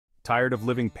Tired of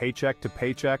living paycheck to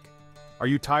paycheck? Are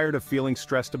you tired of feeling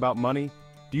stressed about money?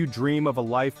 Do you dream of a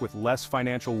life with less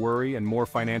financial worry and more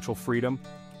financial freedom?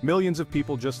 Millions of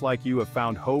people just like you have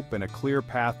found hope and a clear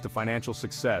path to financial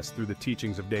success through the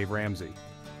teachings of Dave Ramsey.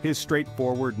 His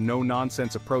straightforward,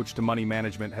 no-nonsense approach to money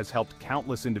management has helped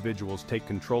countless individuals take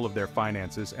control of their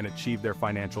finances and achieve their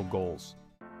financial goals.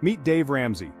 Meet Dave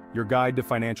Ramsey, your guide to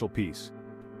financial peace.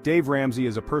 Dave Ramsey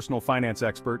is a personal finance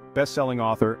expert, best-selling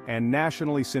author, and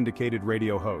nationally syndicated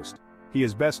radio host. He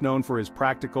is best known for his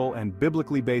practical and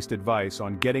biblically based advice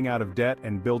on getting out of debt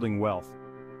and building wealth.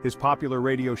 His popular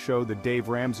radio show, The Dave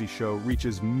Ramsey Show,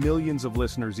 reaches millions of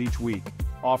listeners each week,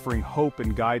 offering hope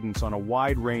and guidance on a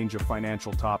wide range of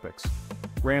financial topics.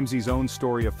 Ramsey's own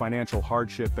story of financial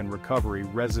hardship and recovery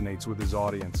resonates with his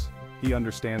audience. He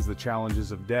understands the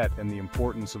challenges of debt and the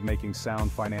importance of making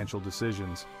sound financial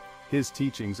decisions. His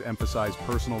teachings emphasize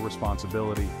personal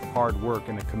responsibility, hard work,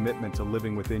 and a commitment to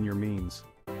living within your means.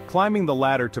 Climbing the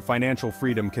ladder to financial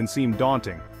freedom can seem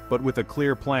daunting, but with a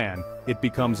clear plan, it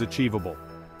becomes achievable.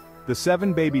 The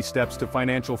 7 baby steps to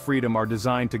financial freedom are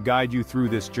designed to guide you through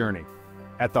this journey.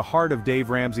 At the heart of Dave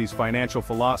Ramsey's financial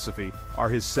philosophy are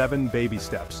his 7 baby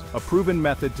steps, a proven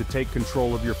method to take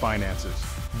control of your finances.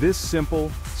 This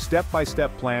simple,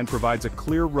 step-by-step plan provides a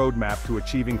clear roadmap to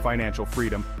achieving financial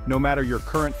freedom, no matter your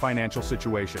current financial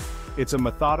situation. It's a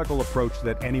methodical approach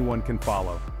that anyone can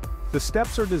follow. The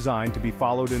steps are designed to be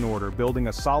followed in order, building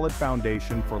a solid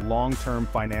foundation for long-term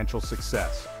financial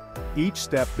success. Each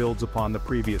step builds upon the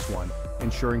previous one,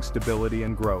 ensuring stability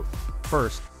and growth.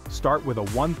 First, start with a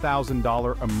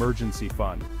 $1,000 emergency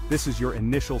fund. This is your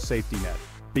initial safety net.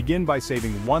 Begin by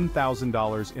saving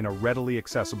 $1,000 in a readily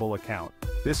accessible account.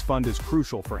 This fund is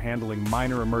crucial for handling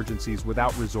minor emergencies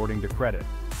without resorting to credit.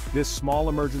 This small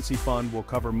emergency fund will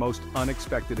cover most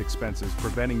unexpected expenses,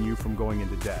 preventing you from going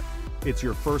into debt. It's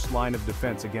your first line of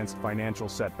defense against financial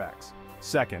setbacks.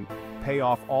 Second, pay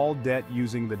off all debt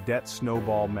using the debt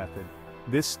snowball method.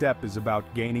 This step is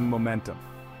about gaining momentum.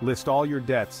 List all your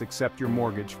debts except your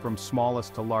mortgage from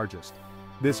smallest to largest.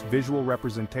 This visual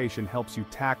representation helps you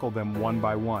tackle them one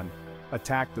by one.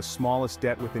 Attack the smallest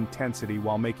debt with intensity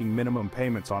while making minimum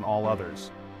payments on all others.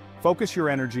 Focus your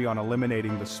energy on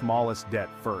eliminating the smallest debt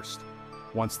first.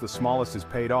 Once the smallest is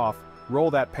paid off, roll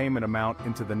that payment amount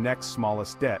into the next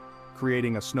smallest debt,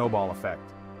 creating a snowball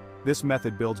effect. This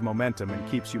method builds momentum and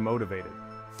keeps you motivated.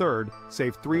 Third,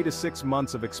 save 3 to 6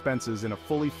 months of expenses in a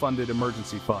fully funded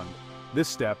emergency fund. This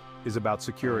step is about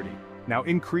security. Now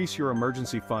increase your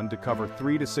emergency fund to cover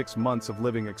 3 to 6 months of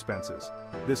living expenses.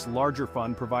 This larger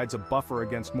fund provides a buffer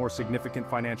against more significant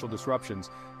financial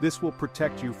disruptions. This will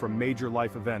protect you from major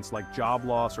life events like job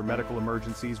loss or medical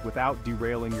emergencies without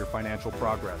derailing your financial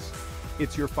progress.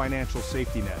 It's your financial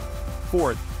safety net.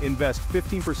 Fourth, invest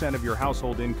 15% of your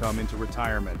household income into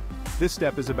retirement. This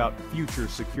step is about future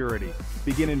security.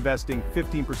 Begin investing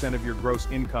 15% of your gross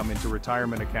income into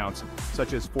retirement accounts,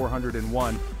 such as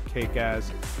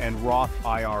 401(k)s and Roth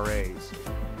IRAs.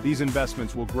 These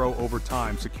investments will grow over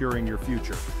time, securing your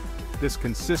future. This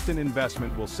consistent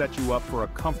investment will set you up for a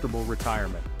comfortable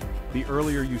retirement. The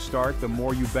earlier you start, the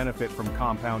more you benefit from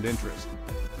compound interest.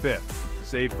 Fifth,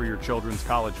 save for your children's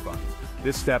college fund.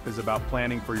 This step is about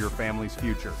planning for your family's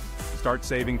future. Start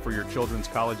saving for your children's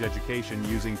college education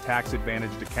using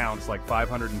tax-advantaged accounts like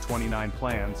 529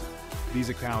 plans. These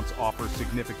accounts offer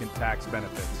significant tax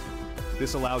benefits.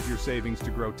 This allows your savings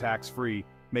to grow tax-free,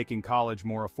 making college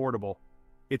more affordable.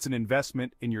 It's an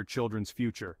investment in your children's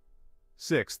future.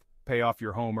 Sixth, pay off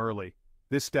your home early.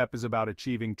 This step is about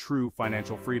achieving true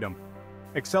financial freedom.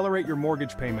 Accelerate your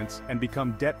mortgage payments and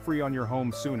become debt-free on your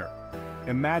home sooner.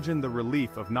 Imagine the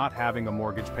relief of not having a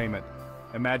mortgage payment.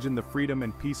 Imagine the freedom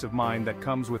and peace of mind that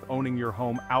comes with owning your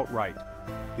home outright.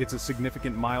 It's a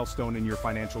significant milestone in your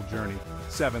financial journey.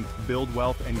 Seventh, build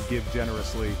wealth and give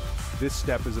generously. This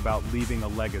step is about leaving a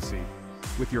legacy.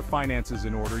 With your finances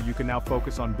in order, you can now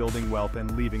focus on building wealth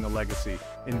and leaving a legacy.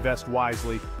 Invest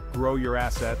wisely, grow your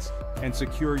assets, and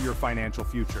secure your financial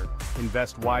future.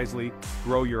 Invest wisely,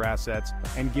 grow your assets,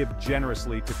 and give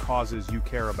generously to causes you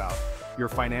care about. Your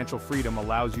financial freedom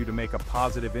allows you to make a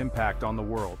positive impact on the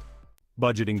world.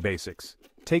 Budgeting basics.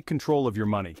 Take control of your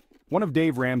money. One of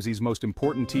Dave Ramsey's most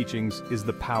important teachings is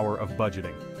the power of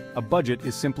budgeting. A budget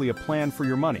is simply a plan for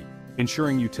your money,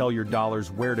 ensuring you tell your dollars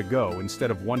where to go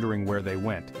instead of wondering where they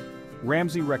went.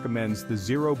 Ramsey recommends the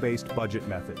zero-based budget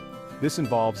method. This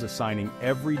involves assigning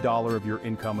every dollar of your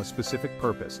income a specific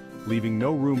purpose, leaving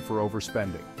no room for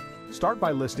overspending. Start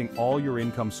by listing all your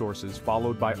income sources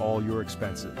followed by all your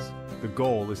expenses. The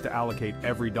goal is to allocate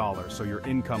every dollar so your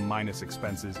income minus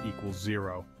expenses equals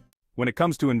zero. When it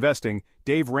comes to investing,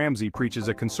 Dave Ramsey preaches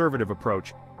a conservative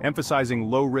approach,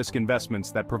 emphasizing low-risk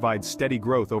investments that provide steady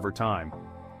growth over time.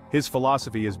 His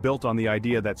philosophy is built on the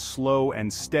idea that slow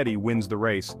and steady wins the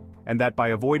race, and that by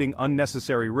avoiding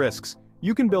unnecessary risks,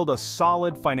 you can build a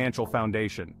solid financial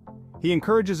foundation. He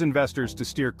encourages investors to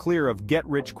steer clear of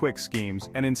get-rich-quick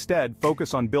schemes and instead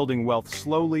focus on building wealth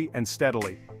slowly and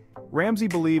steadily. Ramsey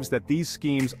believes that these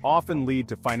schemes often lead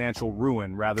to financial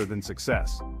ruin rather than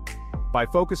success. By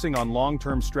focusing on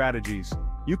long-term strategies,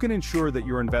 you can ensure that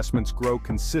your investments grow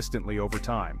consistently over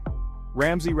time.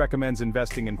 Ramsey recommends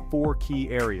investing in 4 key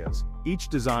areas, each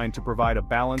designed to provide a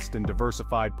balanced and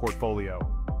diversified portfolio.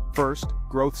 First,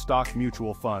 growth stock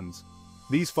mutual funds.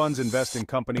 These funds invest in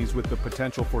companies with the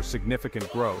potential for significant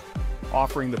growth,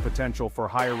 offering the potential for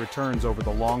higher returns over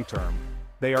the long term.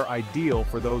 They are ideal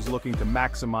for those looking to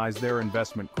maximize their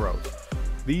investment growth.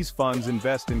 These funds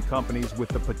invest in companies with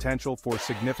the potential for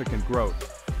significant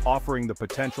growth, offering the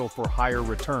potential for higher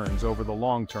returns over the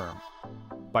long term.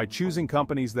 By choosing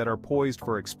companies that are poised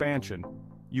for expansion,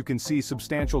 you can see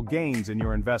substantial gains in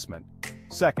your investment.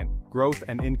 Second, growth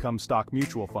and income stock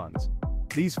mutual funds.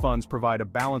 These funds provide a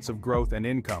balance of growth and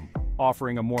income,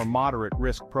 offering a more moderate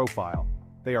risk profile.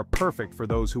 They are perfect for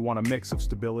those who want a mix of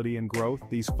stability and growth.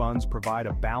 These funds provide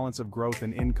a balance of growth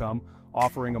and income,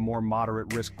 offering a more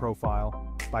moderate risk profile.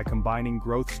 By combining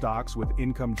growth stocks with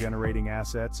income-generating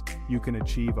assets, you can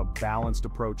achieve a balanced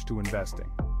approach to investing.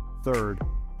 Third,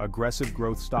 aggressive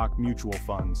growth stock mutual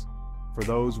funds. For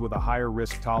those with a higher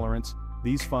risk tolerance,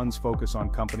 these funds focus on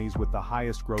companies with the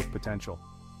highest growth potential.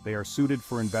 They are suited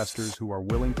for investors who are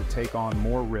willing to take on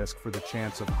more risk for the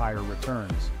chance of higher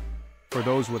returns. For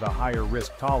those with a higher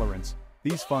risk tolerance,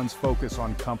 these funds focus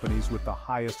on companies with the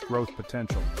highest growth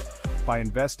potential. By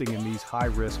investing in these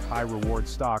high-risk, high-reward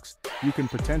stocks, you can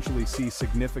potentially see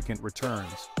significant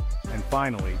returns. And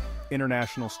finally,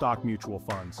 international stock mutual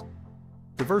funds.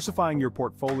 Diversifying your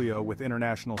portfolio with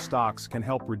international stocks can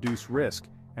help reduce risk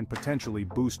and potentially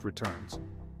boost returns.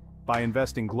 By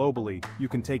investing globally, you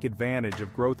can take advantage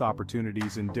of growth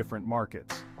opportunities in different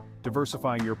markets.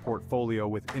 Diversifying your portfolio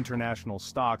with international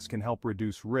stocks can help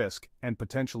reduce risk and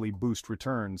potentially boost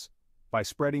returns. By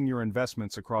spreading your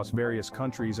investments across various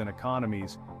countries and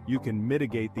economies, you can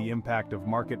mitigate the impact of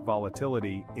market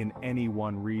volatility in any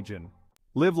one region.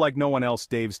 Live like no one else.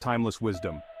 Dave's timeless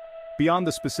wisdom. Beyond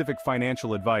the specific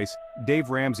financial advice, Dave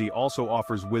Ramsey also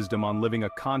offers wisdom on living a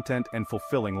content and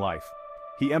fulfilling life.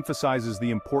 He emphasizes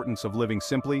the importance of living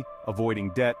simply,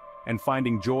 avoiding debt, and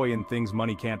finding joy in things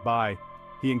money can't buy.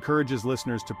 He encourages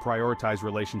listeners to prioritize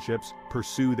relationships,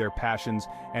 pursue their passions,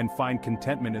 and find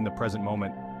contentment in the present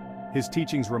moment. His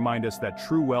teachings remind us that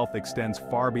true wealth extends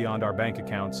far beyond our bank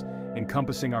accounts,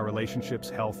 encompassing our relationships,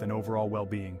 health, and overall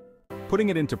well-being. Putting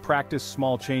it into practice,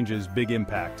 small changes, big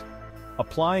impact.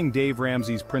 Applying Dave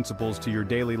Ramsey's principles to your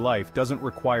daily life doesn't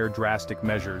require drastic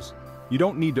measures. You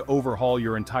don't need to overhaul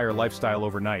your entire lifestyle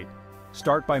overnight.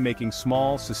 Start by making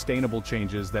small, sustainable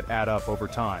changes that add up over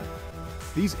time.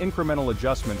 These incremental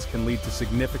adjustments can lead to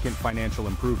significant financial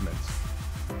improvements.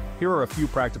 Here are a few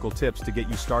practical tips to get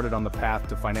you started on the path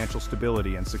to financial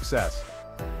stability and success.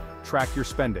 Track your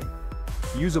spending.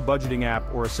 Use a budgeting app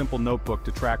or a simple notebook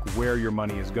to track where your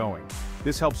money is going.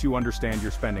 This helps you understand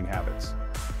your spending habits.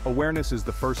 Awareness is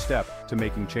the first step to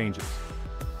making changes.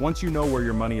 Once you know where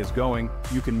your money is going,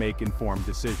 you can make informed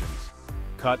decisions.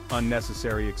 Cut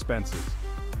unnecessary expenses.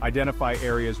 Identify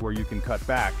areas where you can cut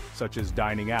back, such as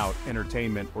dining out,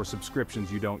 entertainment, or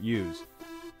subscriptions you don't use.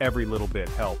 Every little bit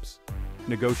helps.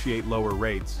 Negotiate lower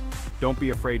rates. Don't be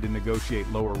afraid to negotiate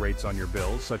lower rates on your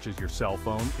bills, such as your cell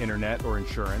phone, internet, or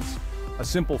insurance. A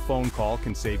simple phone call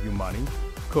can save you money.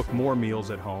 Cook more meals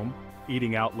at home.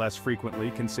 Eating out less frequently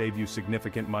can save you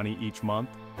significant money each month.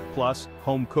 Plus,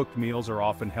 home-cooked meals are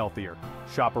often healthier.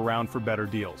 Shop around for better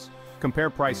deals.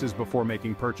 Compare prices before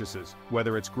making purchases,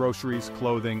 whether it's groceries,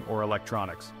 clothing, or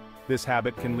electronics. This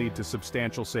habit can lead to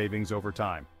substantial savings over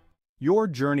time. Your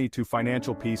journey to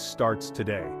financial peace starts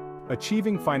today.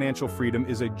 Achieving financial freedom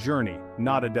is a journey,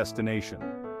 not a destination.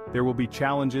 There will be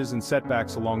challenges and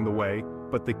setbacks along the way,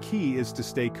 but the key is to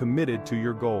stay committed to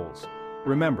your goals.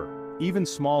 Remember, even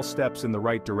small steps in the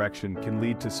right direction can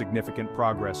lead to significant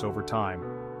progress over time.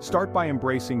 Start by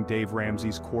embracing Dave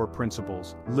Ramsey's core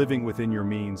principles: living within your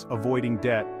means, avoiding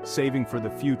debt, saving for the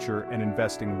future, and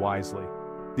investing wisely.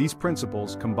 These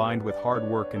principles, combined with hard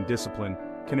work and discipline,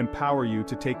 can empower you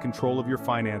to take control of your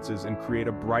finances and create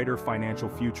a brighter financial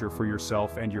future for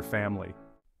yourself and your family.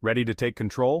 Ready to take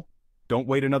control? Don't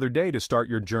wait another day to start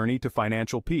your journey to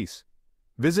financial peace.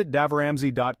 Visit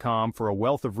davramsey.com for a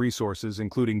wealth of resources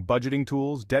including budgeting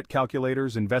tools, debt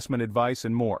calculators, investment advice,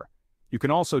 and more. You can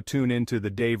also tune into The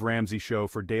Dave Ramsey Show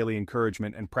for daily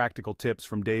encouragement and practical tips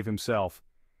from Dave himself.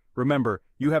 Remember,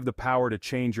 you have the power to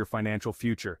change your financial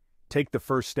future. Take the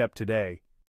first step today.